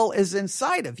the well is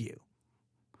inside of you.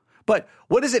 But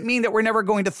what does it mean that we're never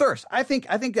going to thirst? I think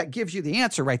that gives you the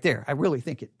answer right there. I really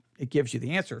think it gives you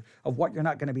the answer of what you're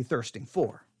not going to be thirsting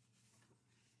for.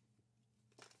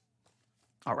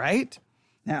 All right.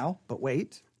 Now, but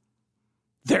wait.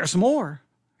 There's more.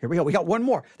 Here we go. We got one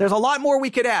more. There's a lot more we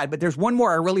could add, but there's one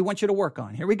more I really want you to work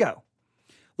on. Here we go.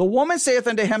 The woman saith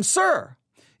unto him, Sir,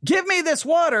 give me this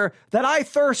water that I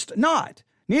thirst not,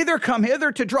 neither come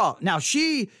hither to draw. Now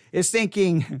she is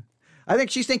thinking, I think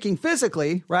she's thinking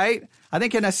physically, right? I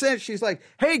think in a sense, she's like,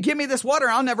 hey, give me this water.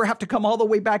 I'll never have to come all the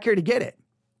way back here to get it.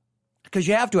 Because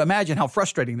you have to imagine how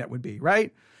frustrating that would be,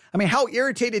 right? I mean, how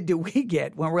irritated do we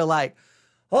get when we're like,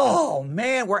 oh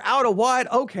man, we're out of what?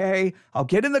 Okay, I'll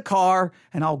get in the car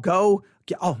and I'll go.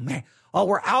 Oh man,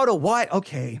 we're out of what?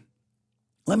 Okay,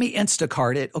 let me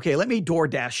Instacart it. Okay, let me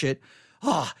DoorDash it.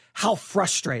 Oh, how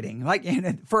frustrating. Like,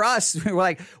 and for us, we're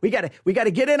like, we got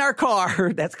to get in our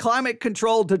car that's climate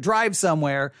controlled to drive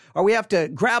somewhere, or we have to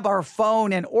grab our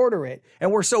phone and order it.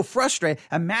 And we're so frustrated.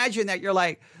 Imagine that you're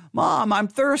like, Mom, I'm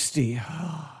thirsty.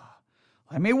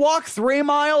 Let me walk 3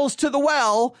 miles to the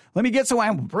well. Let me get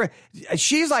some.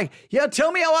 She's like, yeah,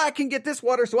 tell me how I can get this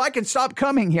water so I can stop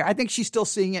coming here. I think she's still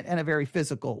seeing it in a very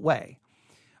physical way.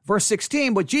 Verse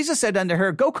 16, but Jesus said unto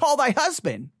her, go call thy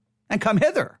husband and come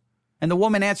hither. And the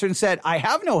woman answered and said, I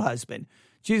have no husband.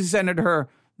 Jesus said unto her,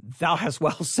 thou hast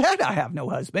well said, I have no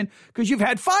husband, because you've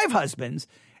had 5 husbands,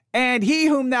 and he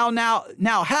whom thou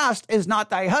now hast is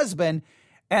not thy husband,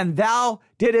 and thou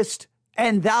saidest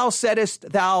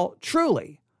thou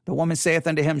truly. The woman saith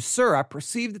unto him, Sir, I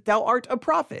perceive that thou art a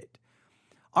prophet.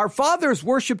 Our fathers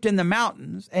worshipped in the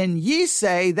mountains, and ye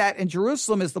say that in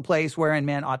Jerusalem is the place wherein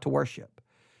men ought to worship.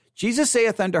 Jesus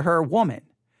saith unto her, Woman,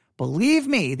 believe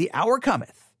me, the hour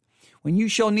cometh, when you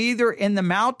shall neither in this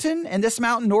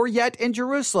mountain, nor yet in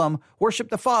Jerusalem, worship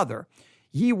the Father.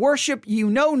 Ye worship, you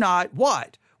know not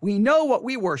what. We know what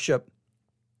we worship,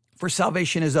 for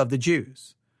salvation is of the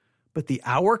Jews. But the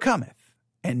hour cometh,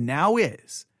 and now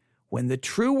is, when the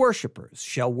true worshipers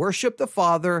shall worship the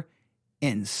Father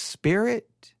in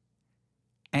spirit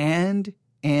and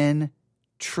in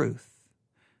truth.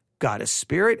 God is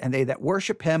spirit, and they that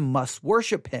worship him must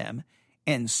worship him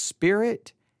in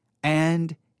spirit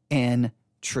and in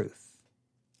truth.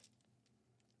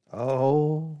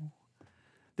 Oh,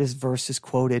 this verse is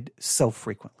quoted so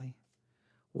frequently.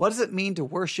 What does it mean to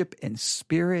worship in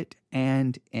spirit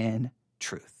and in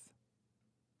truth?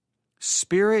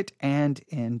 Spirit and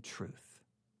in truth.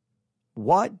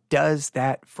 What does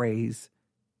that phrase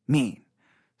mean?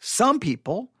 Some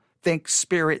people think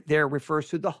spirit there refers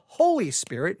to the Holy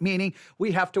Spirit, meaning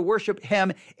we have to worship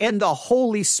him in the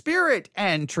Holy Spirit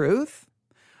and truth.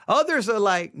 Others are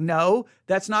like, no,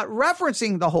 that's not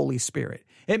referencing the Holy Spirit.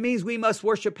 It means we must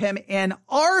worship him in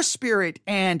our spirit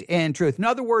and in truth. In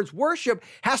other words, worship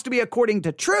has to be according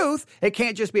to truth. It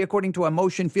can't just be according to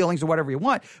emotion, feelings, or whatever you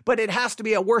want, but it has to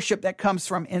be a worship that comes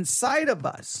from inside of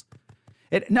us.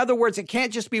 In other words, it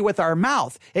can't just be with our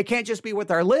mouth. It can't just be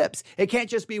with our lips. It can't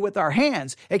just be with our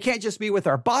hands. It can't just be with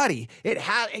our body. It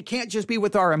can't just be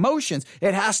with our emotions.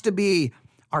 It has to be,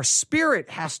 our spirit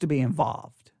has to be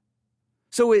involved.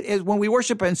 So when we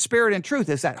worship in spirit and truth,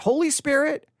 is that Holy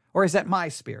Spirit or is that my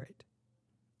spirit?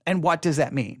 And what does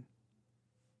that mean?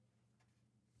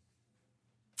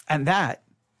 And that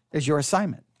is your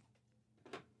assignment.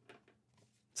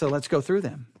 So let's go through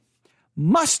them.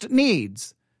 Must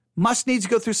needs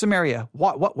go through Samaria.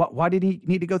 Why did he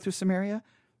need to go through Samaria?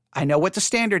 I know what the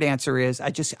standard answer is.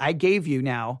 I gave you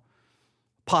now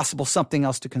possible something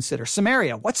else to consider.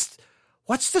 Samaria. What's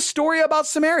the story about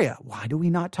Samaria? Why do we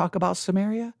not talk about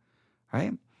Samaria?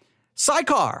 Right?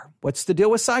 Sychar. What's the deal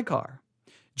with Sychar?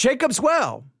 Jacob's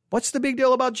well. What's the big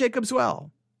deal about Jacob's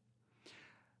well?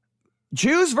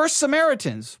 Jews versus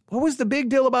Samaritans. What was the big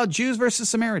deal about Jews versus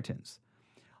Samaritans?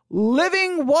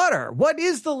 Living water. What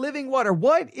is the living water?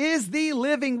 What is the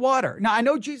living water? Now, I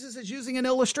know Jesus is using an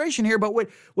illustration here, but when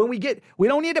we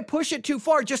don't need to push it too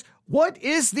far. Just what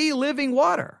is the living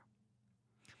water?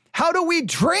 How do we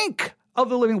drink of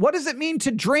the living? What does it mean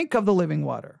to drink of the living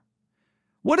water?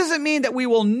 What does it mean that we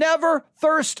will never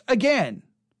thirst again?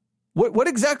 What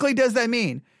exactly does that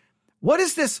mean? What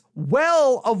is this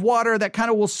well of water that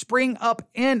kind of will spring up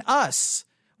in us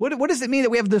What does it mean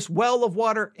that we have this well of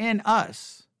water in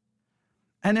us?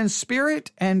 And in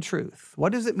spirit and truth.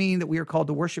 What does it mean that we are called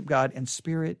to worship God in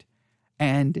spirit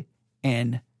and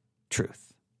in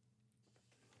truth?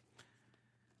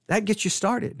 That gets you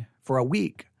started for a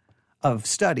week of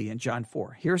study in John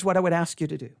 4. Here's what I would ask you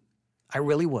to do. I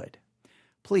really would.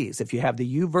 Please, if you have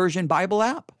the YouVersion Bible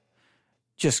app,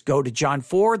 just go to John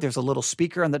 4. There's a little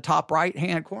speaker on the top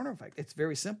right-hand corner. In fact, it's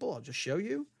very simple. I'll just show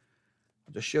you.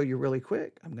 Really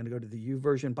quick. I'm going to go to the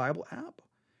YouVersion Bible app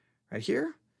right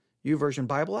here. YouVersion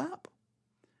Bible app.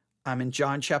 I'm in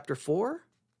John chapter 4.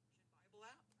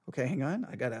 Okay, hang on.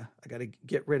 I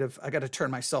gotta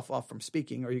turn myself off from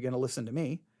speaking, or you're gonna listen to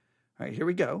me. All right, here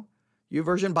we go.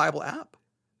 YouVersion Bible app.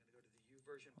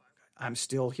 I'm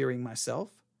still hearing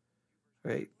myself.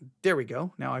 Right, there we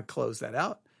go. Now I close that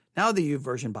out. Now the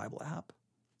YouVersion Bible app.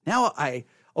 Now I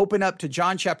open up to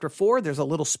John chapter 4. There's a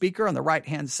little speaker on the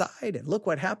right-hand side, and look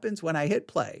what happens when I hit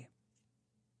play.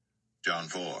 John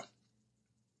 4.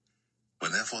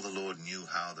 When therefore the Lord knew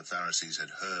how the Pharisees had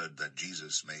heard that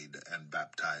Jesus made and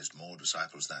baptized more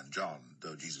disciples than John,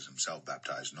 though Jesus himself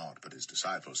baptized not, but his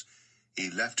disciples,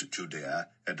 he left Judea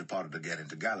and departed again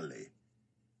into Galilee.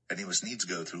 And he must needs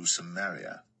go through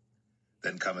Samaria.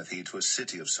 Then cometh he to a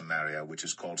city of Samaria, which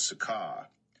is called Sychar,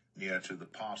 near to the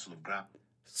parcel of ground.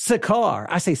 Sychar.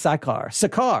 I say Sychar.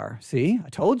 Sychar. See, I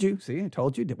told you.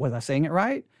 Was I saying it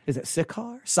right? Is it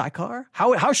Sychar? Sychar?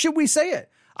 How should we say it?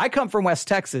 I come from West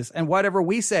Texas, and whatever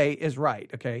we say is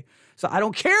right, okay? So I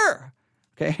don't care,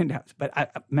 okay?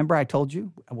 But remember I told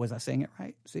you, was I saying it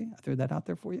right? See, I threw that out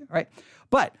there for you, all right?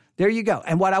 But there you go.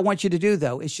 And what I want you to do,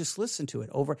 though, is just listen to it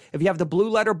over. If you have the Blue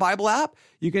Letter Bible app,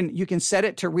 you can set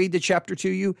it to read the chapter to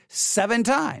you 7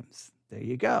 times. There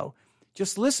you go.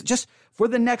 Just listen. Just for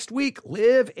the next week,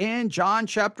 live in John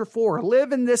chapter 4.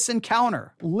 Live in this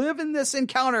encounter. Live in this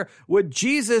encounter with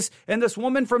Jesus and this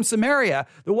woman from Samaria,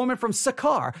 the woman from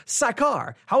Sychar,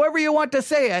 however you want to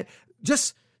say it.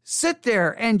 Just sit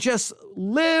there and just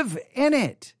live in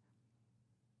it.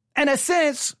 In a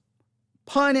sense,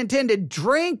 pun intended,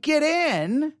 drink it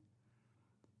in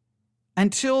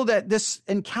until that this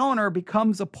encounter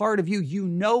becomes a part of you. You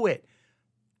know it.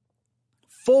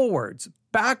 Forwards,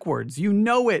 backwards, you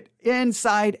know it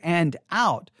inside and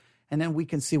out. And then we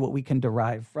can see what we can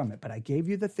derive from it. But I gave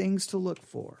you the things to look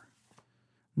for.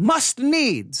 Must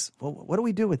needs. Well, what do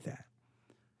we do with that?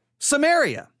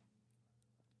 Samaria.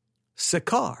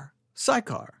 Sychar.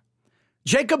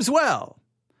 Jacob's well.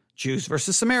 Jews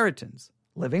versus Samaritans.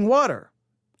 Living water.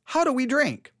 How do we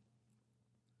drink?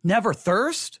 Never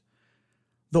thirst.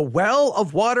 The well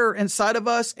of water inside of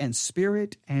us, and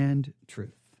spirit and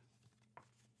truth.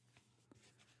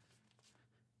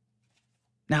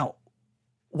 Now,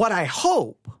 what I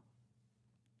hope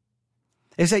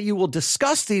is that you will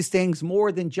discuss these things more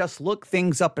than just look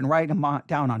things up and write them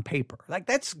down on paper. Like,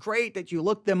 that's great that you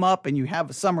look them up and you have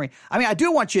a summary. I mean, I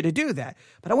do want you to do that,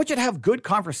 but I want you to have good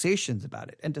conversations about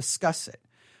it and discuss it.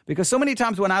 Because so many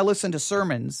times when I listen to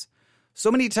sermons, so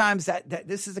many times that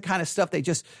this is the kind of stuff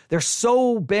they're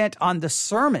so bent on the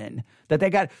sermon that they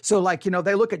got. So like,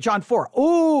 they look at John 4.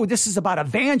 Oh, this is about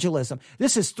evangelism.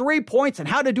 This is 3 points on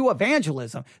how to do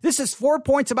evangelism. This is 4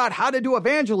 points about how to do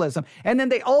evangelism. And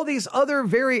then all these other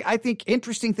very, I think,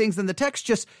 interesting things in the text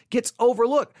just gets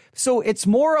overlooked. So it's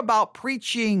more about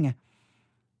preaching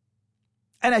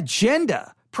an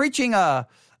agenda, preaching an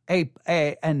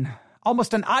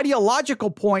almost an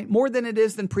ideological point more than it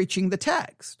is than preaching the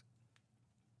text.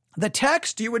 The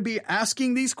text, you would be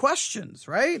asking these questions,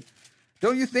 right?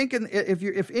 Don't you think,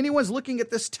 if anyone's looking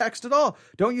at this text at all,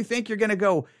 don't you think you're going to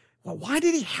go, well, why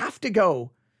did he have to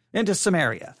go into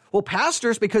Samaria? Well,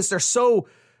 pastors, because they're so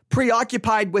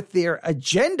preoccupied with their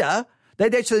agenda, they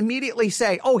just immediately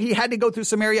say, oh, he had to go through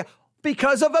Samaria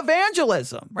because of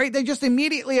evangelism, right? They just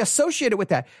immediately associate it with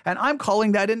that. And I'm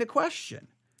calling that into question,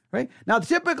 right? Now,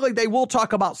 typically they will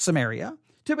talk about Samaria.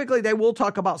 Typically, they will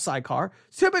talk about Sychar.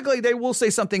 Typically, they will say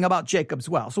something about Jacob's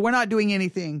well. So we're not doing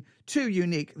anything too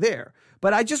unique there.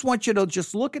 But I just want you to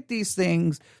just look at these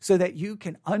things so that you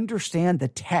can understand the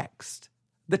text.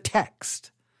 The text.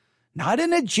 Not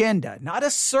an agenda, not a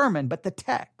sermon, but the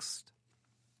text.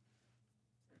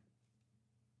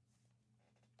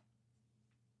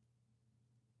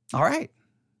 All right.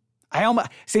 Now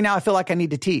I feel like I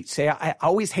need to teach. See, I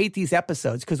always hate these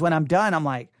episodes because when I'm done, I'm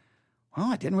like, well,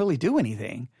 I didn't really do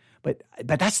anything, but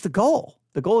that's the goal.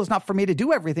 The goal is not for me to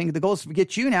do everything. The goal is to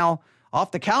get you now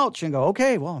off the couch and go,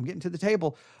 okay, well, I'm getting to the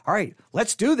table. All right,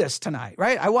 let's do this tonight,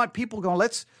 right? I want people going,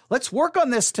 let's work on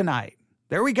this tonight.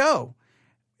 There we go.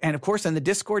 And of course, in the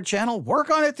Discord channel, work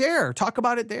on it there. Talk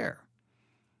about it there.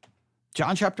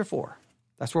 John chapter 4.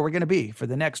 That's where we're going to be for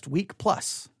the next week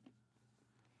plus.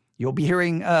 You'll be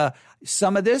hearing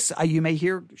some of this. You may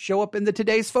hear show up in the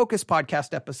Today's Focus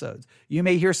podcast episodes. You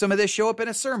may hear some of this show up in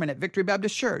a sermon at Victory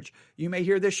Baptist Church. You may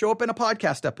hear this show up in a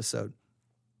podcast episode.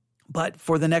 But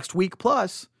for the next week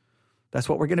plus, that's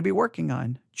what we're going to be working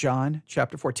on, John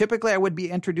chapter 4. Typically, I would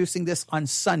be introducing this on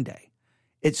Sunday.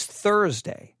 It's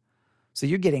Thursday. So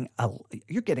you're getting a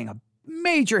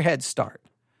major head start.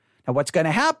 Now, what's going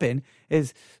to happen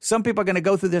is some people are going to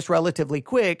go through this relatively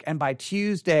quick, and by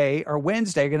Tuesday or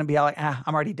Wednesday, you're going to be like,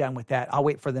 I'm already done with that. I'll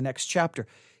wait for the next chapter.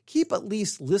 Keep at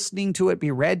least listening to it be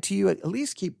read to you. At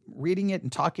least keep reading it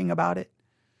and talking about it,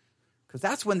 because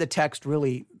that's when the text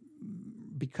really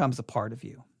becomes a part of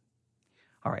you.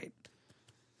 All right.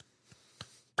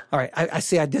 I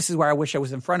see. This is where I wish I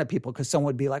was in front of people, because someone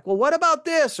would be like, well, what about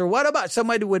this? Or what about,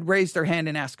 somebody would raise their hand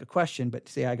and ask a question. But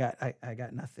see, I got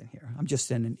nothing here. I'm just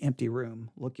in an empty room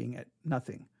looking at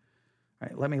nothing. All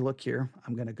right, let me look here.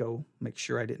 I'm going to go make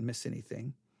sure I didn't miss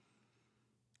anything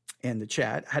in the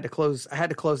chat. I had to close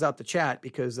out the chat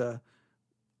because,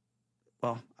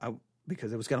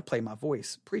 because it was going to play my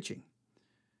voice preaching.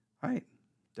 All right,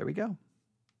 there we go.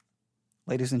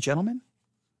 Ladies and gentlemen,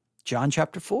 John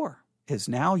chapter 4 is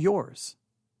now yours.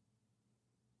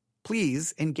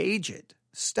 Please engage it,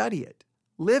 study it,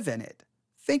 live in it,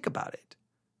 think about it.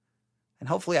 And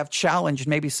hopefully I've challenged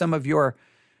maybe some of your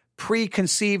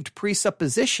preconceived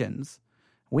presuppositions.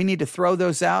 We need to throw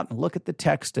those out and look at the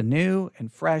text anew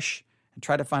and fresh and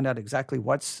try to find out exactly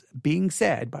what's being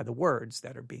said by the words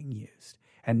that are being used,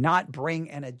 and not bring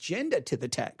an agenda to the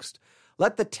text.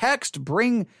 Let the text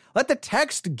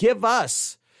give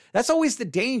us. That's always the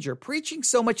danger. Preaching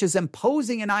so much is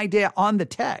imposing an idea on the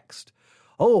text.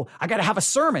 Oh, I got to have a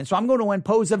sermon, so I'm going to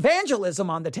impose evangelism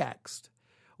on the text.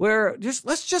 Where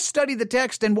let's just study the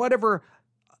text, and whatever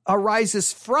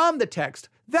arises from the text,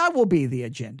 that will be the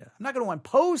agenda. I'm not going to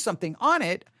impose something on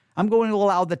it. I'm going to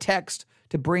allow the text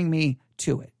to bring me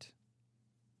to it.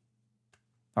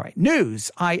 All right,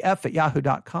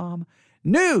 newsif@yahoo.com.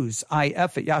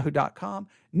 newsif@yahoo.com.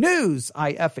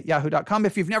 newsif@yahoo.com.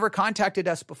 If you've never contacted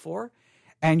us before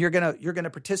and you're gonna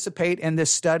participate in this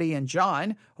study in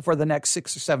John for the next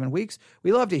 6 or 7 weeks,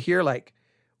 we love to hear, like,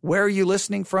 where are you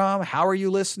listening from? How are you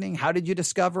listening? How did you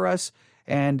discover us?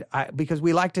 And because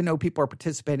we like to know people are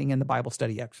participating in the Bible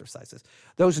study exercises.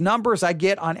 Those numbers I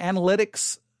get on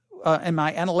analytics, in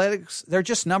my analytics, they're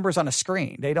just numbers on a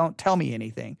screen. They don't tell me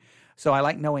anything. So I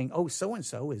like knowing,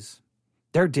 so-and-so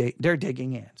they're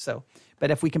digging in. So,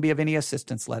 but if we can be of any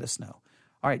assistance, let us know.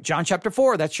 All right, John chapter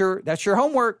 4, that's your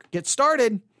homework. Get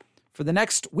started for the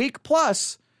next week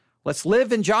plus. Let's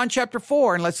live in John chapter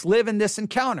 4, and let's live in this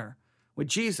encounter with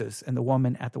Jesus and the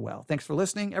woman at the well. Thanks for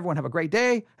listening. Everyone have a great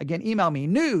day. Again, email me,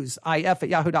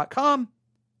 newsif@yahoo.com.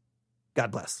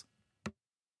 God bless.